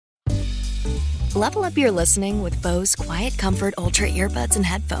Level up your listening with Bose Quiet Comfort Ultra earbuds and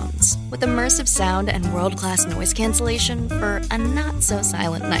headphones with immersive sound and world-class noise cancellation for a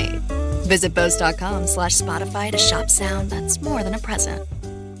not-so-silent night. Visit Bose.com/Spotify to shop sound that's more than a present.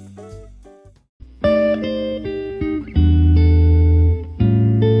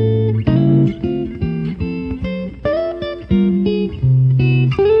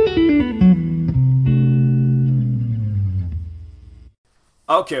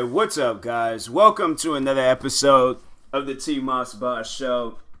 Okay, what's up, guys? Welcome to another episode of the TMossBoss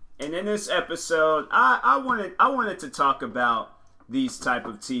show. And in this episode, I wanted to talk about these type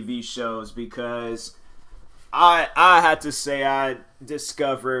of TV shows because I had to say I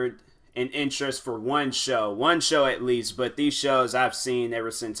discovered an interest for one show at least, but these shows I've seen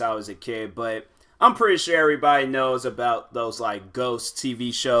ever since I was a kid. But I'm pretty sure everybody knows about those like ghost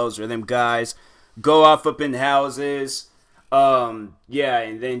TV shows where them guys go off up in houses. Yeah,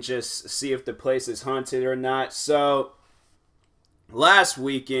 and then just see if the place is haunted or not. So, last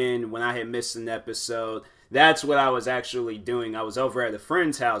weekend when I had missed an episode, that's what I was actually doing. I was over at a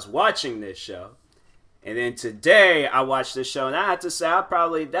friend's house watching this show. And then today, I watched this show, and I have to say,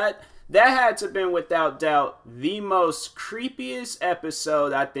 that had to have been, without doubt, the most creepiest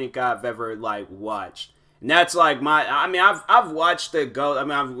episode I think I've ever, watched. And that's, I've watched the ghost,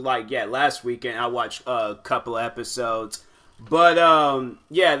 last weekend, I watched a couple of episodes. But,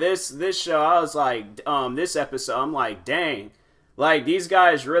 this show, I was like, this episode, I'm like, dang, these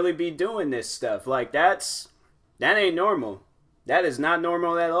guys really be doing this stuff. That ain't normal. That is not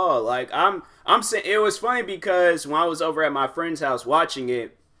normal at all. I'm saying, it was funny because when I was over at my friend's house watching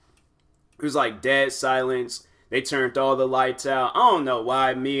it, it was dead silence. They turned all the lights out. I don't know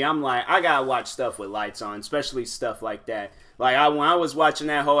why I'm like, I gotta watch stuff with lights on, especially stuff like that. When I was watching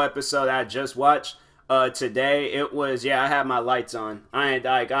that whole episode I just watched, today it was I had my lights on.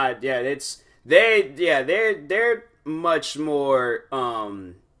 They're much more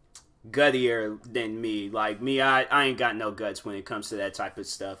guttier than me. I ain't got no guts when it comes to that type of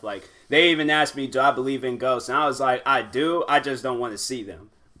stuff. They even asked me, do I believe in ghosts? And I was like, I do. I just don't want to see them.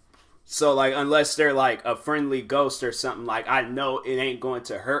 So unless they're a friendly ghost or something, I know it ain't going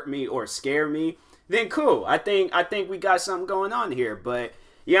to hurt me or scare me, then cool. I think we got something going on here. But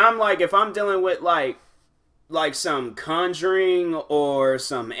yeah, I'm if I'm dealing with some Conjuring or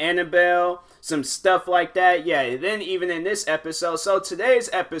some Annabelle, some stuff like that, yeah, then even in this episode, so today's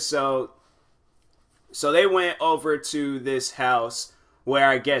episode, so they went over to this house where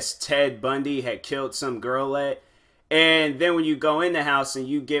I guess Ted Bundy had killed some girl at, and then when you go in the house and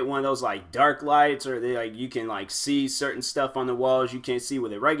you get one of those dark lights, or they you can see certain stuff on the walls you can't see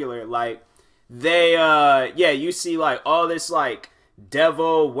with a regular light, they you see all this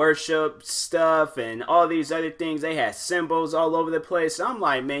devil worship stuff and all these other things. They had symbols all over the place. I'm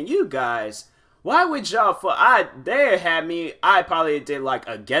like, man, you guys, why would y'all they had me, I probably did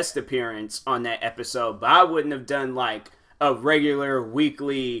a guest appearance on that episode, but I wouldn't have done a regular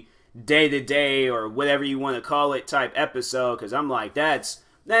weekly day-to-day or whatever you want to call it type episode, because I'm like, that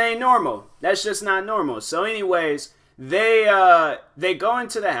ain't normal. That's just not normal. So anyways, they go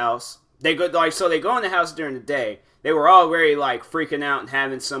into the house. They go they go in the house during the day. They were already freaking out and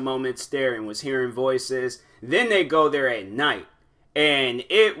having some moments there and was hearing voices. Then they go there at night. And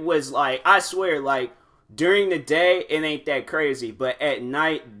it was I swear, during the day, it ain't that crazy. But at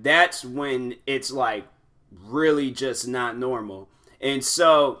night, that's when it's really just not normal. And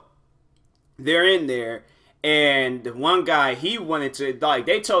so they're in there. And the one guy, he wanted to,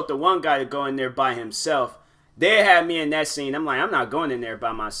 they told the one guy to go in there by himself. They had me in that scene. I'm I'm not going in there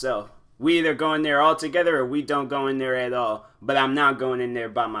by myself. We either go in there all together or we don't go in there at all. But I'm not going in there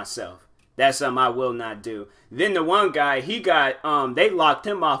by myself. That's something I will not do. Then the one guy, he got, they locked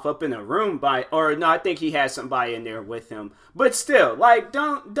him off up in a room I think he had somebody in there with him. But still,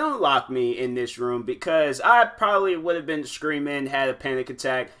 don't lock me in this room, because I probably would have been screaming, had a panic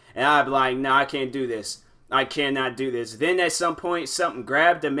attack, and I'd be like, no, I can't do this. I cannot do this. Then at some point, something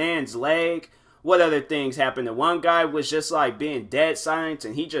grabbed the man's leg. What other things happened? The one guy was just being dead silent,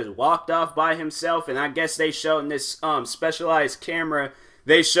 and he just walked off by himself. And I guess they showed in this specialized camera,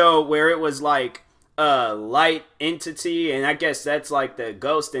 they showed where it was a light entity, and I guess that's the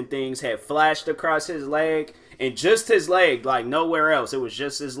ghost and things had flashed across his leg, and just his leg, nowhere else. It was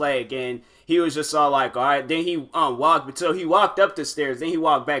just his leg, and he was just all all right. Then he walked up the stairs, then he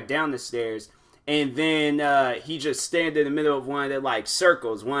walked back down the stairs. And then he just stand in the middle of one of the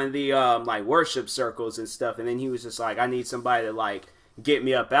circles, one of the worship circles and stuff. And then he was just I need somebody to get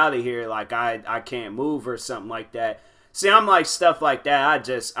me up out of here. I can't move or something like that. See, I'm stuff like that.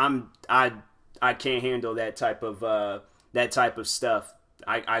 I can't handle that type of stuff.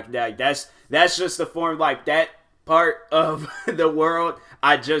 That's just the form, like, that part of the world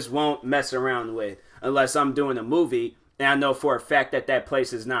I just won't mess around with unless I'm doing a movie and I know for a fact that that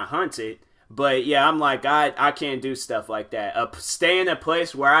place is not haunted. But yeah, I'm like, I can't do stuff like that. Stay in a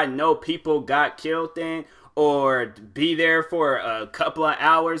place where I know people got killed in, or be there for a couple of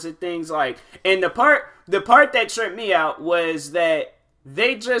hours and things like. And the part that tripped me out was that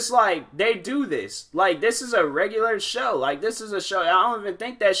they just, like, they do this. Like, this is a regular show. Like, this is a show. I don't even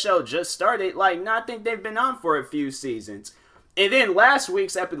think that show just started. Like, no, I think they've been on for a few seasons. And then last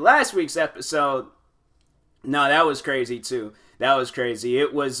week's episode, no, that was crazy too. That was crazy.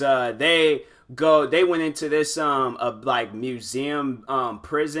 It was they went into this like museum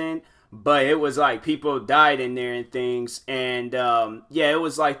prison, but it was like people died in there and things. And yeah, it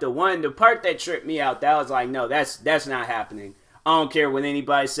was like the part that tripped me out. That was like, no, that's not happening. I don't care what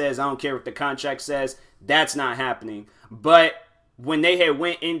anybody says. I don't care what the contract says. That's not happening. But when they had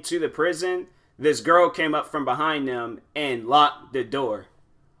went into the prison, this girl came up from behind them and locked the door.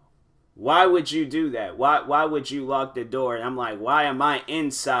 Why would you do that? Why would you lock the door? And I'm like, why am I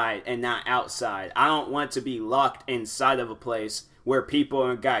inside and not outside? I don't want to be locked inside of a place where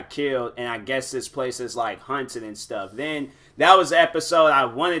people got killed, and I guess this place is like haunted and stuff. Then that was the episode I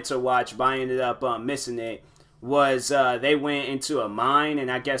wanted to watch, but I ended up missing it. Was they went into a mine,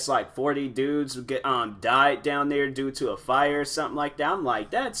 and I guess like 40 dudes died down there due to a fire or something like that. I'm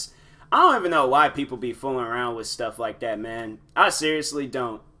like, I don't even know why people be fooling around with stuff like that, man. I seriously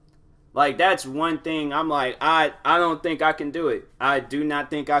don't. Like, that's one thing I'm like, I don't think I can do it. I do not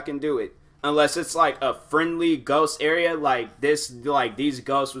think I can do it. Unless it's like a friendly ghost area, like this, like these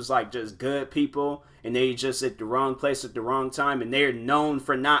ghosts was like just good people, and they just at the wrong place at the wrong time, and they're known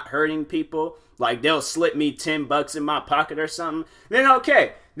for not hurting people. Like, they'll slip me $10 in my pocket or something. Then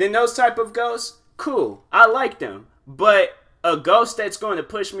okay, then those type of ghosts, cool, I like them. But a ghost that's going to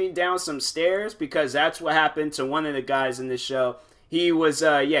push me down some stairs, because that's what happened to one of the guys in the show. He was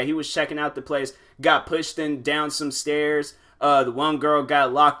he was checking out the place, got pushed down some stairs. The one girl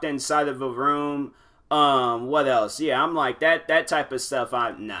got locked inside of a room. What else? Yeah, I'm like, that type of stuff.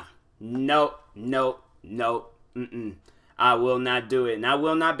 Nope. I will not do it, and I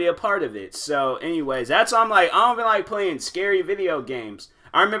will not be a part of it. So, anyways, that's why I'm like, I don't even like playing scary video games.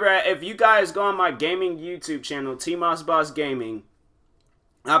 I remember, if you guys go on my gaming YouTube channel, TMossBoss Gaming,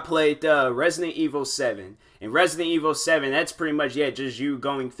 I played Resident Evil 7. And Resident Evil 7, that's pretty much, just you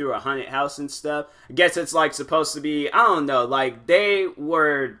going through a haunted house and stuff. I guess it's like supposed to be, I don't know, like they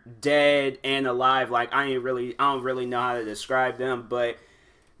were dead and alive. Like, I don't really know how to describe them, but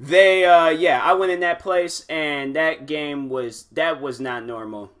they, I went in that place, and that was not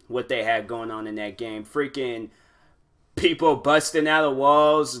normal, what they had going on in that game. Freaking people busting out of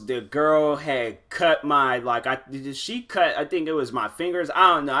walls. The girl had cut my, I think it was my fingers.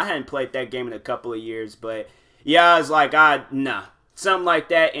 I don't know. I hadn't played that game in a couple of years, but yeah, I was like, nah. Something like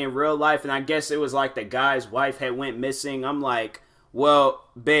that in real life, and I guess it was like the guy's wife had went missing. I'm like, well,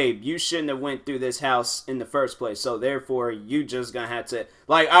 babe, you shouldn't have went through this house in the first place, so therefore you just gonna have to,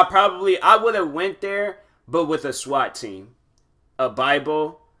 like, I would have went there, but with a SWAT team, a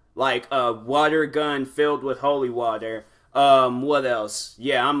Bible, like a water gun filled with holy water. What else?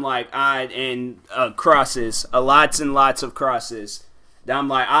 Yeah, I'm like, crosses, lots and lots of crosses. I'm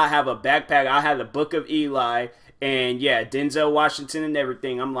like, I have a backpack, I have the Book of Eli, and yeah, Denzel Washington and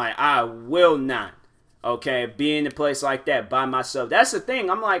everything. I'm like, I will not, be in a place like that by myself. That's the thing.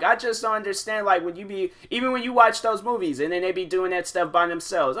 I'm like, I just don't understand, like, even when you watch those movies and then they be doing that stuff by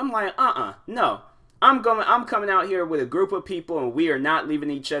themselves. I'm like, no. I'm coming out here with a group of people, and we are not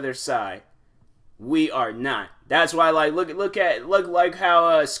leaving each other's side. We are not. That's why, like, look like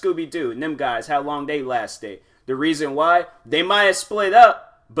how Scooby-Doo and them guys, how long they lasted. The reason why, they might have split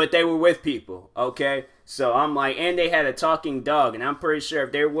up, but they were with people, okay? So I'm like, and they had a talking dog, and I'm pretty sure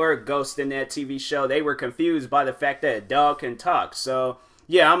if there were ghosts in that TV show, they were confused by the fact that a dog can talk. So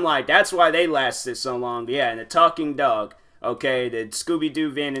yeah, I'm like, that's why they lasted so long. Yeah, and a talking dog, okay, the Scooby-Doo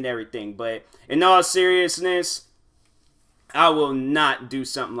van and everything. But in all seriousness, I will not do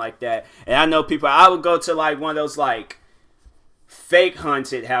something like that. And I know people, I would go to like one of those like fake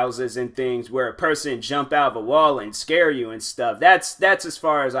haunted houses and things where a person jump out of a wall and scare you and stuff. That's as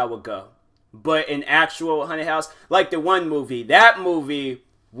far as I would go. But an actual haunted house, like the one movie, that movie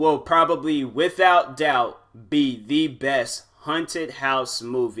will probably without doubt be the best haunted house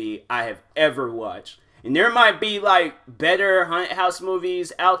movie I have ever watched. And there might be like better haunted house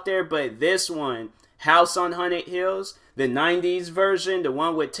movies out there, but this one, House on Haunted Hills, the 90s version, the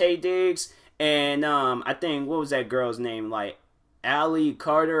one with Taye Diggs, and I think, what was that girl's name? Like Allie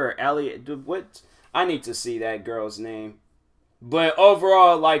Carter or Allie, what? I need to see that girl's name. But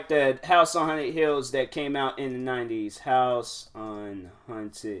overall, like the House on Haunted Hills that came out in the 90s. House on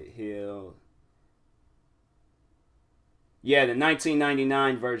Haunted Hill. Yeah, the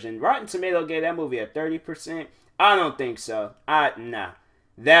 1999 version. Rotten Tomato gave that movie a 30%. I don't think so. Nah.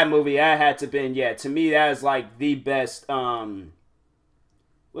 That movie, I had to been, yeah, to me that is like the best,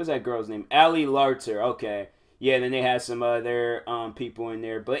 what's that girl's name? Ali Larter, okay. Yeah, then they had some other people in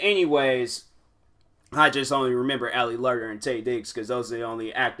there. But anyways, I just only remember Ali Larter and Taye Diggs because those are the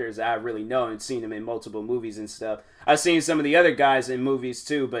only actors I really know and seen them in multiple movies and stuff. I've seen some of the other guys in movies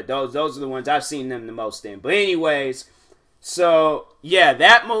too, but those are the ones I've seen them the most in. But anyways, so yeah,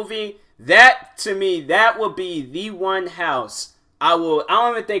 that movie, that to me, that would be the one house I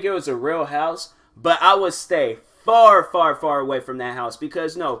don't even think it was a real house, but I would stay far, far, far away from that house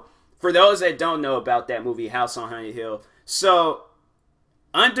because no, for those that don't know about that movie, House on Haunted Hill, so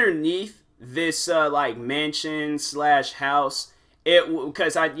underneath this like mansion slash house,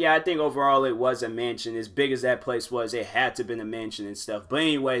 because I think overall it was a mansion. As big as that place was, it had to have been a mansion and stuff. But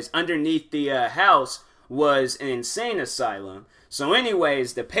anyways, underneath the house was an insane asylum. So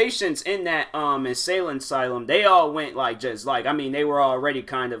anyways, the patients in that insane asylum, they all went like just like, I mean, they were already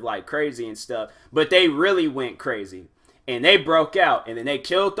kind of like crazy and stuff, but they really went crazy. And they broke out, and then they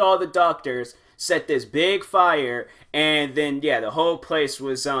killed all the doctors, set this big fire, and then yeah, the whole place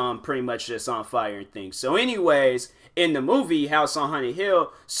was pretty much just on fire and things. So anyways, in the movie House on Haunted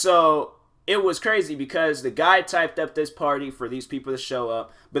Hill, so it was crazy because the guy typed up this party for these people to show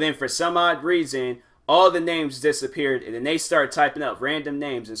up, but then for some odd reason, all the names disappeared, and then they started typing up random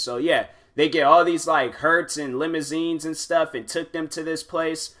names. And so yeah, they get all these like Hertz and limousines and stuff and took them to this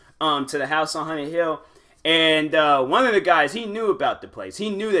place, to the House on Haunted Hill. And one of the guys, he knew about the place. He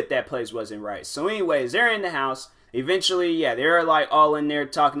knew that that place wasn't right. So anyways, they're in the house. Eventually, yeah, they're like all in there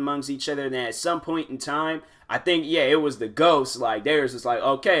talking amongst each other. And then at some point in time, I think, yeah, it was the ghosts. Like, they was just like,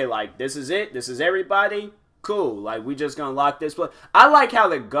 okay, like, this is it. This is everybody. Cool. Like, we just gonna lock this place. I like how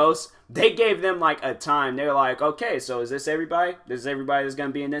the ghosts, they gave them like a time. They're like, okay, so is this everybody? This is everybody that's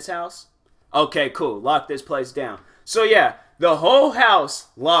gonna be in this house? Okay, cool. Lock this place down. So yeah, the whole house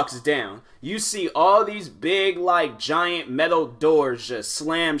locks down. You see all these big, like, giant metal doors just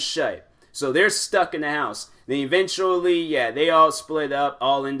slam shut. So they're stuck in the house. Then eventually, yeah, they all split up,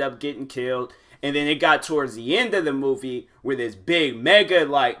 all end up getting killed. And then it got towards the end of the movie where this big, mega,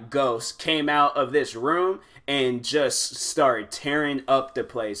 like, ghost came out of this room and just started tearing up the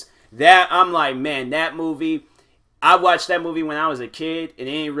place. That, I'm like, man, that movie, I watched that movie when I was a kid, and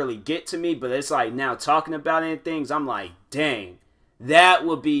it didn't really get to me, but it's like now talking about it and things, I'm like, dang, that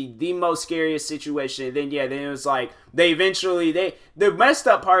would be the most scariest situation. And then, yeah, then it was like, they eventually, the messed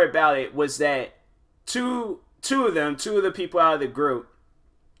up part about it was that two of the people out of the group,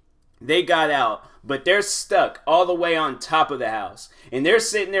 they got out, but they're stuck all the way on top of the house. And they're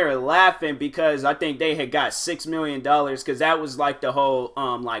sitting there laughing because I think they had got $6 million, because that was like the whole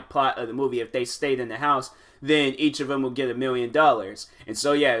like plot of the movie. If they stayed in the house, then each of them will get $1 million. And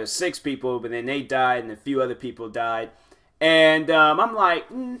so yeah, it was 6 people, but then they died and a few other people died. And I'm like,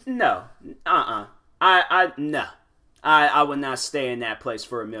 no, no. I would not stay in that place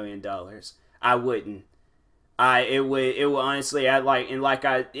for $1 million. I wouldn't. It would honestly, and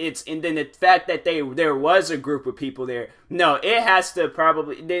then the fact that there was a group of people there, no, it has to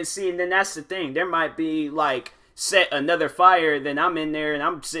probably, and then that's the thing, there might be like, set another fire, then I'm in there and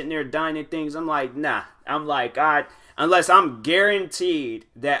I'm sitting there dining things, I'm like, nah, I'm like, unless I'm guaranteed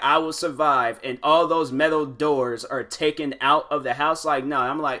that I will survive and all those metal doors are taken out of the house, like, no,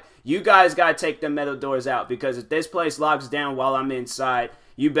 I'm like, you guys gotta take the metal doors out, because if this place locks down while I'm inside,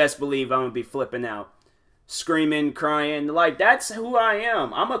 you best believe I'm gonna be flipping out. Screaming, crying, like, that's who I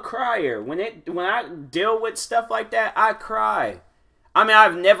am. I'm a crier. When I deal with stuff like that, I cry. I mean,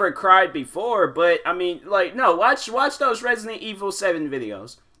 I've never cried before, but I mean, like, no, watch those Resident Evil 7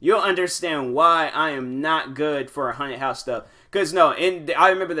 videos. You'll understand why I am not good for haunted house stuff. Cause no, I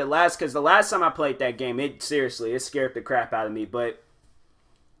remember the last time I played that game, it scared the crap out of me. But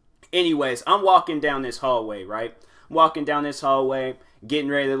anyways, I'm walking down this hallway, right? I'm walking down this hallway,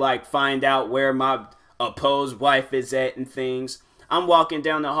 getting ready to like find out where my opposed wife is at and things. I'm walking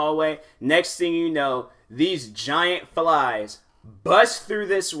down the hallway. Next thing you know, these giant flies bust through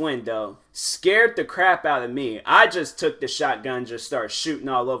this window, scared the crap out of me. I just took the shotgun, just started shooting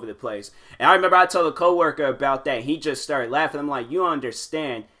all over the place. And I remember I told a coworker about that. He just started laughing. I'm like, you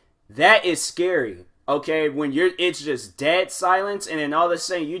understand, that is scary. Okay, when it's just dead silence, and then all of a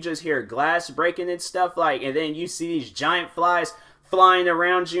sudden you just hear glass breaking and stuff, like, and then you see these giant flies flying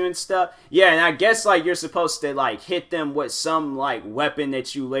around you and stuff. Yeah, and I guess like you're supposed to like hit them with some like weapon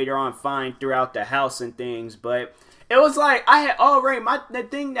that you later on find throughout the house and things, but it was like I had already the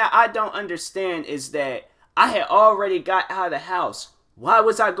thing that I don't understand is that I had already got out of the house. Why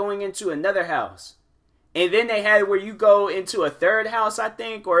was I going into another house? And then they had where you go into a third house, I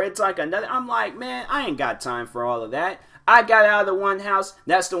think, or it's like another. I'm like, man, I ain't got time for all of that. I got out of the one house.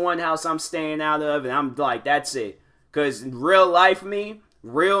 That's the one house I'm staying out of, and I'm like, that's it. Because real life me,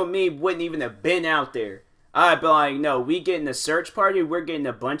 real me wouldn't even have been out there. I'd be like, no, we getting a search party. We're getting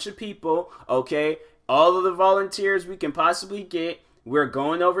a bunch of people, okay? All of the volunteers we can possibly get. We're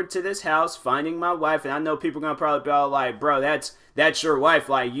going over to this house, finding my wife, and I know people are going to probably be all like, bro, that's your wife.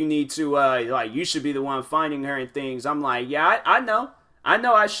 Like, you need to, like, you should be the one finding her and things. I'm like, yeah, I know. I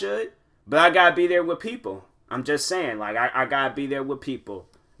know I should, but I got to be there with people. I'm just saying, like, I got to be there with people.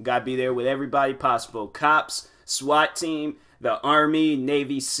 Got to be there with everybody possible. Cops, SWAT team, the Army,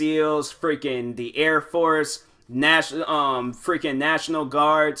 Navy SEALs, freaking the Air Force, freaking National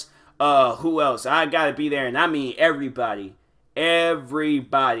Guards. Who else? I got to be there, and I mean everybody.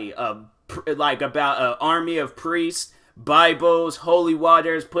 Everybody. Like about an army of priests, Bibles, holy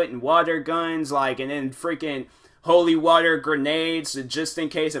waters, putting water guns, like, and then freaking holy water grenades, just in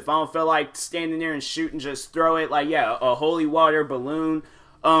case if I don't feel like standing there and shooting, just throw it. Like, yeah, a holy water balloon.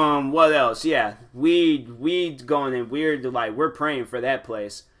 What else? Yeah, weed going in weird. Like, we're praying for that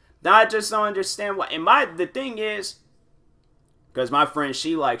place. Now, I just don't understand why. And the thing is, because my friend,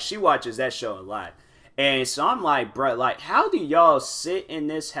 she watches that show a lot. And so I'm like, bro, like, how do y'all sit in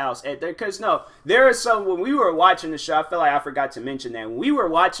this house at there? Because, no, there is some, when we were watching the show, I feel like I forgot to mention that. When we were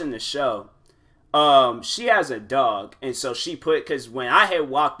watching the show, she has a dog. And so she because when I had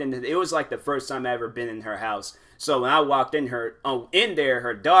walked into, it was like the first time I ever been in her house. So when I walked in there,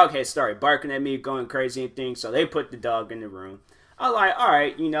 her dog had started barking at me, going crazy and things. So they put the dog in the room. I was like, all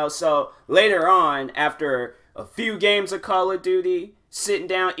right, so later on, after a few games of Call of Duty, sitting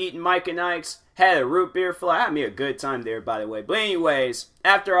down, eating Mike and Ike's, had a root beer fly. I had me a good time there, by the way. But anyways,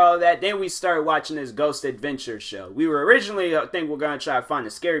 after all of that, then we started watching this Ghost Adventure show. We were originally, I think we're going to try to find a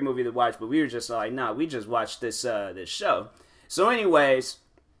scary movie to watch, but we were just like, nah, we just watched this show. So anyways,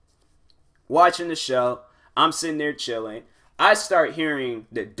 watching the show, I'm sitting there chilling. I start hearing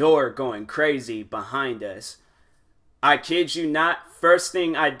the door going crazy behind us. I kid you not, first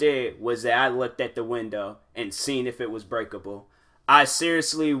thing I did was that I looked at the window and seen if it was breakable. I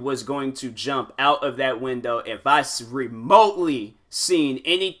seriously was going to jump out of that window if I remotely seen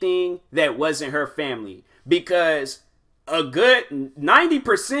anything that wasn't her family. Because a good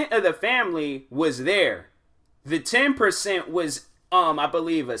 90% of the family was there. The 10% was, I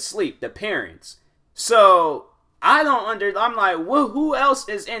believe, asleep, the parents. So, I'm like, well, who else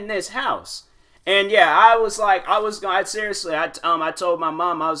is in this house? And yeah, I told my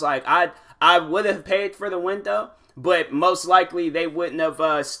mom, I was like, I would have paid for the window, but most likely they wouldn't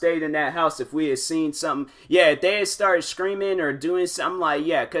have stayed in that house if we had seen something. Yeah, if they had started screaming or doing something, like,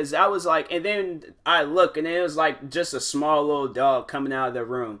 yeah, because I was like, and then I look, and it was like just a small little dog coming out of the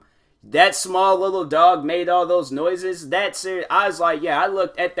room. That small little dog made all those noises. That's it. I was like, yeah, I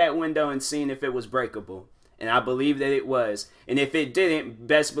looked at that window and seen if it was breakable. And I believe that it was. And if it didn't,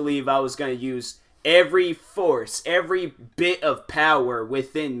 best believe I was going to use every force, every bit of power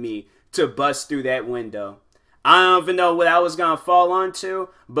within me to bust through that window. I don't even know what I was going to fall onto,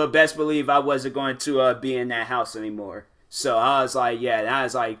 but best believe I wasn't going to be in that house anymore. So I was like, yeah, that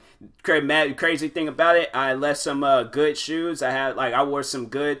was like, crazy thing about it, I left some good shoes. I wore some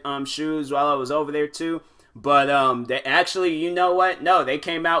good shoes while I was over there too. But they actually, you know what? No, they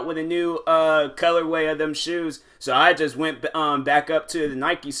came out with a new colorway of them shoes. So I just went back up to the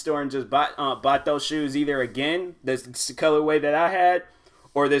Nike store and just bought those shoes either again, this colorway that I had,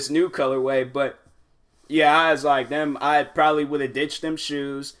 or this new colorway. But yeah, I was like, I probably would have ditched them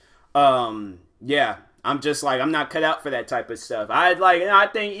shoes. Yeah, I'm just like, I'm not cut out for that type of stuff. I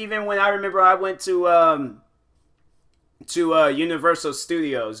think even when I remember I went to Universal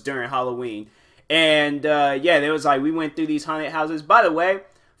Studios during Halloween. And, yeah, there was like, we went through these haunted houses. By the way,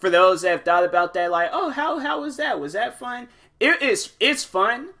 for those that have thought about that, like, oh, how was that? Was that fun? It's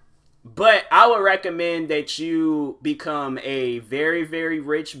fun, but I would recommend that you become a very, very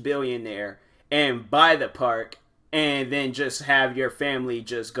rich billionaire and buy the park and then just have your family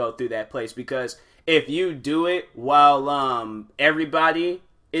just go through that place. Because if you do it while everybody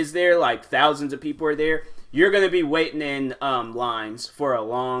is there, like thousands of people are there, you're going to be waiting in lines for a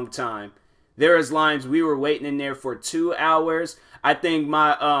long time. There was lines, we were waiting in there for 2 hours. I think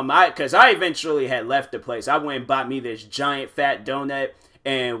because I eventually had left the place. I went and bought me this giant fat donut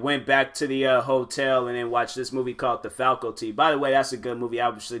and went back to the hotel and then watched this movie called The Faculty. By the way, that's a good movie. I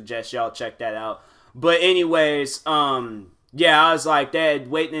would suggest y'all check that out. But anyways, yeah, I was like that,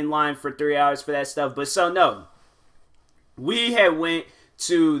 waiting in line for 3 hours for that stuff. But so no, we had went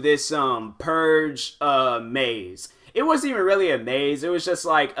to this purge maze. It wasn't even really a maze. It was just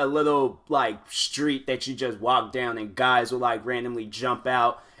like a little like street that you just walk down and guys would like randomly jump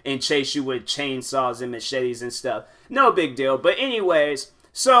out and chase you with chainsaws and machetes and stuff. No big deal. But anyways,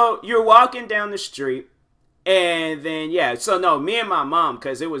 so you're walking down the street and then yeah, so no, me and my mom,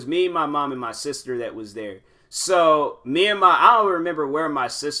 because it was me, my mom, and my sister that was there. So I don't remember where my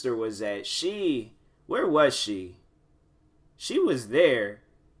sister was at. Where was she? She was there.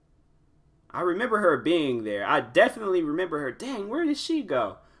 I remember her being there. I definitely remember her. Dang, where did she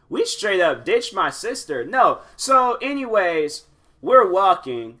go? We straight up ditched my sister. No. So anyways, we're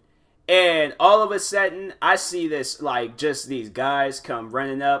walking and all of a sudden I see this, like, just these guys come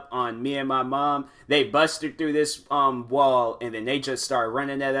running up on me and my mom. They busted through this wall and then they just start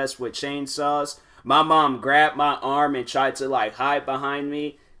running at us with chainsaws. My mom grabbed my arm and tried to like hide behind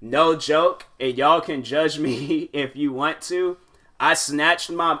me. No joke. And y'all can judge me if you want to. I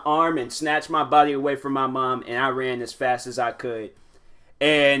snatched my arm and snatched my body away from my mom, and I ran as fast as I could.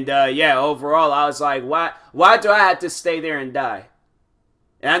 And yeah, overall, I was like, why do I have to stay there and die?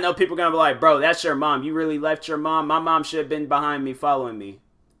 And I know people are going to be like, bro, that's your mom. You really left your mom? My mom should have been behind me following me.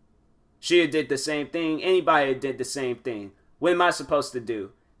 She had did the same thing. Anybody had did the same thing. What am I supposed to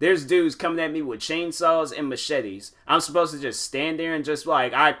do? There's dudes coming at me with chainsaws and machetes. I'm supposed to just stand there and just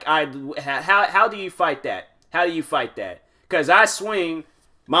like, how do you fight that? How do you fight that? Because I swing,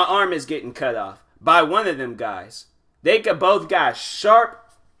 my arm is getting cut off by one of them guys. They both got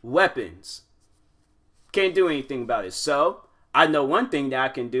sharp weapons. Can't do anything about it. So, I know one thing that I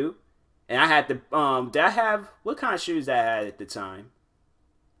can do. And I had to, what kind of shoes I had at the time?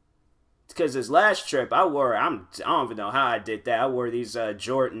 Because this last trip, I don't even know how I did that. I wore these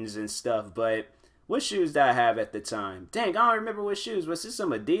Jordans and stuff. But what shoes did I have at the time? Dang, I don't remember what shoes. Was this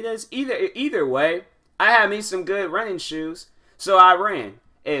some Adidas? Either way. I had me some good running shoes, so I ran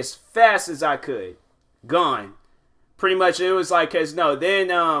as fast as I could. Gone. Pretty much it was like, cause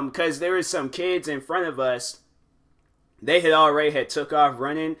there was some kids in front of us. They had already took off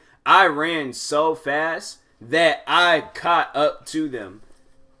running. I ran so fast that I caught up to them.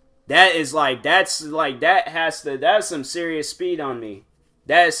 That's some serious speed on me.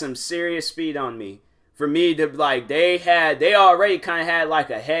 That is some serious speed on me. For me to like, they already kind of had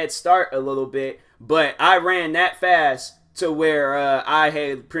like a head start a little bit. But I ran that fast to where I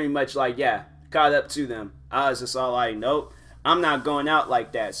had pretty much like, yeah, caught up to them. I was just all like, nope, I'm not going out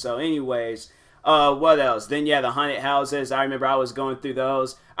like that. So anyways, what else? Then yeah, the haunted houses. I remember I was going through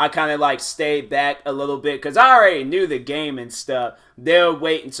those. I kind of like stayed back a little bit because I already knew the game and stuff. They'll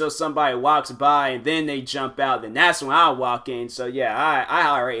wait until somebody walks by and then they jump out. Then that's when I walk in. So yeah, I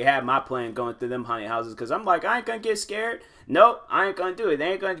already had my plan going through them haunted houses because I'm like, I ain't gonna get scared. Nope, I ain't gonna do it.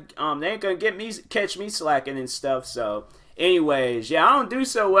 They ain't gonna catch me slacking and stuff. So, anyways, yeah, I don't do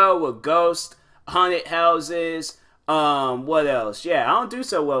so well with ghosts, haunted houses. What else? Yeah, I don't do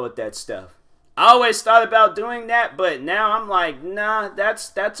so well with that stuff. I always thought about doing that, but now I'm like, nah,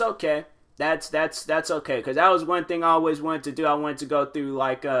 that's okay. That's okay, because that was one thing I always wanted to do. I wanted to go through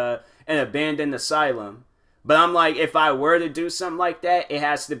like an abandoned asylum. But I'm like, if I were to do something like that, it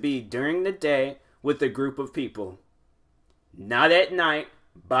has to be during the day with a group of people. Not at night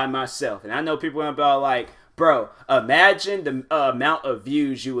by myself. And I know people are going to be all like, bro, imagine the amount of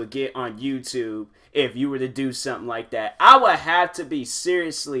views you would get on YouTube if you were to do something like that. I would have to be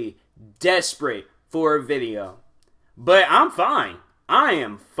seriously desperate for a video. But I'm fine. I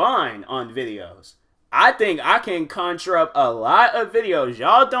am fine on videos. I think I can conjure up a lot of videos.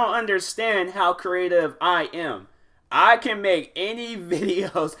 Y'all don't understand how creative I am. I can make any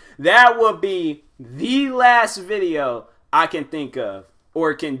videos. That would be the last video I can think of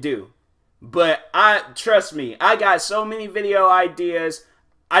or can do. But trust me, I got so many video ideas.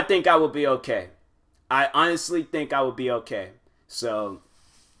 I think I will be okay. I honestly think I will be okay. So,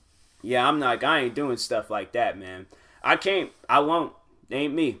 yeah, I ain't doing stuff like that, man. I can't. I won't. It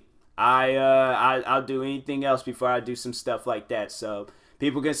ain't me. I'll do anything else before I do some stuff like that. So,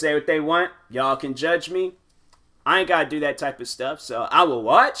 people can say what they want. Y'all can judge me. I ain't gotta do that type of stuff, so I will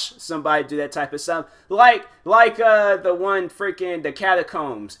watch somebody do that type of stuff. Like the one freaking the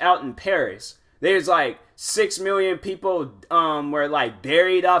catacombs out in Paris. There's like 6 million people were like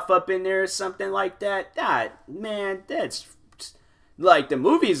buried up in there or something like that. That man, that's like the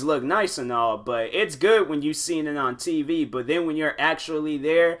movies look nice and all, but it's good when you seen it on TV. But then when you're actually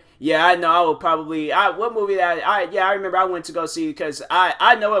there, yeah, I know I will probably. What movie that I remember I went to go see because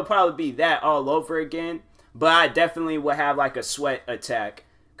I know it'll probably be that all over again. But I definitely would have like a sweat attack.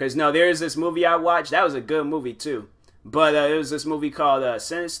 Because no, there's this movie I watched. That was a good movie too. But it was this movie called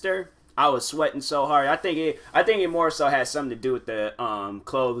Sinister. I was sweating so hard. I think it more so had something to do with the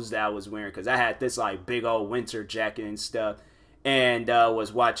clothes that I was wearing, because I had this like big old winter jacket and stuff, and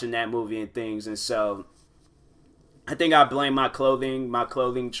was watching that movie and things, and so I think I blame my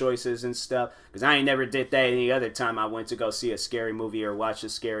clothing choices and stuff, because I ain't never did that any other time I went to go see a scary movie or watch a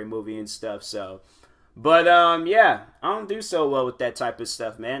scary movie and stuff. So, but yeah, I don't do so well with that type of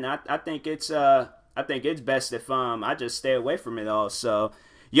stuff, man. I think it's best if I just stay away from it all. So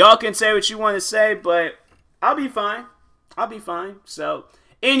y'all can say what you want to say, but I'll be fine. So,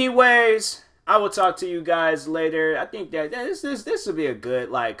 anyways, I will talk to you guys later. I think that this will be a good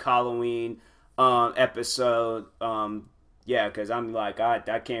like Halloween episode. Yeah, because I'm like,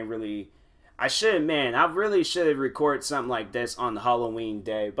 I can't really. I really should have recorded something like this on the Halloween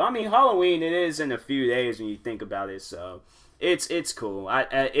day. But I mean, Halloween, it is in a few days when you think about it, so it's cool.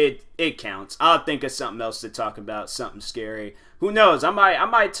 It counts. I'll think of something else to talk about, something scary. Who knows? I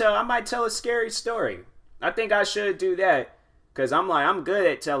might tell a scary story. I think I should do that, because I'm good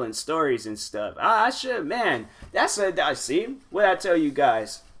at telling stories and stuff. I should, man. See, what did I tell you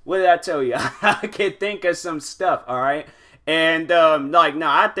guys? What did I tell you? I can think of some stuff, all right? And,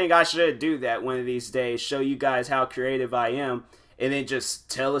 I think I should do that one of these days. Show you guys how creative I am. And then just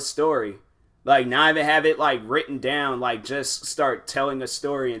tell a story. Like, not even have it, like, written down. Like, just start telling a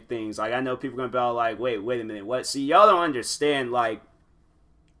story and things. Like, I know people are going to be all like, wait a minute. What? See, y'all don't understand. Like,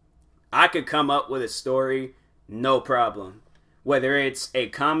 I could come up with a story, no problem. Whether it's a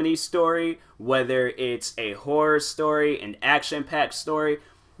comedy story, whether it's a horror story, an action-packed story.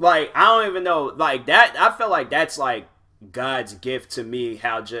 Like, I don't even know. Like, that, I feel like that's, like, God's gift to me,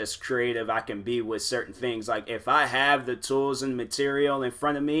 how just creative I can be with certain things. Like, if I have the tools and material in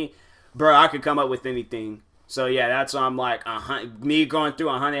front of me, bro, I could come up with anything. So yeah, that's why I'm like, me going through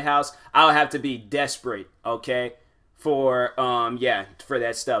a haunted house, I'll have to be desperate, okay, for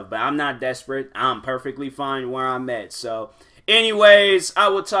that stuff. But I'm not desperate. I'm perfectly fine where I'm at. So anyways, I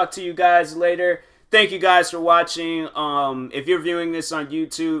will talk to you guys later. Thank you guys for watching. If you're viewing this on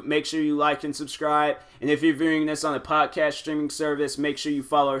YouTube, make sure you like and subscribe. And if you're viewing this on a podcast streaming service, make sure you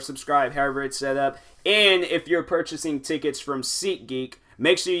follow or subscribe, however it's set up. And if you're purchasing tickets from SeatGeek,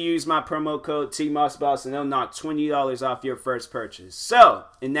 make sure you use my promo code TMossBoss, and they'll knock $20 off your first purchase. So,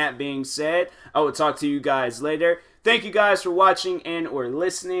 in that being said, I will talk to you guys later. Thank you guys for watching and or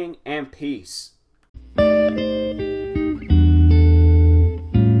listening, and peace.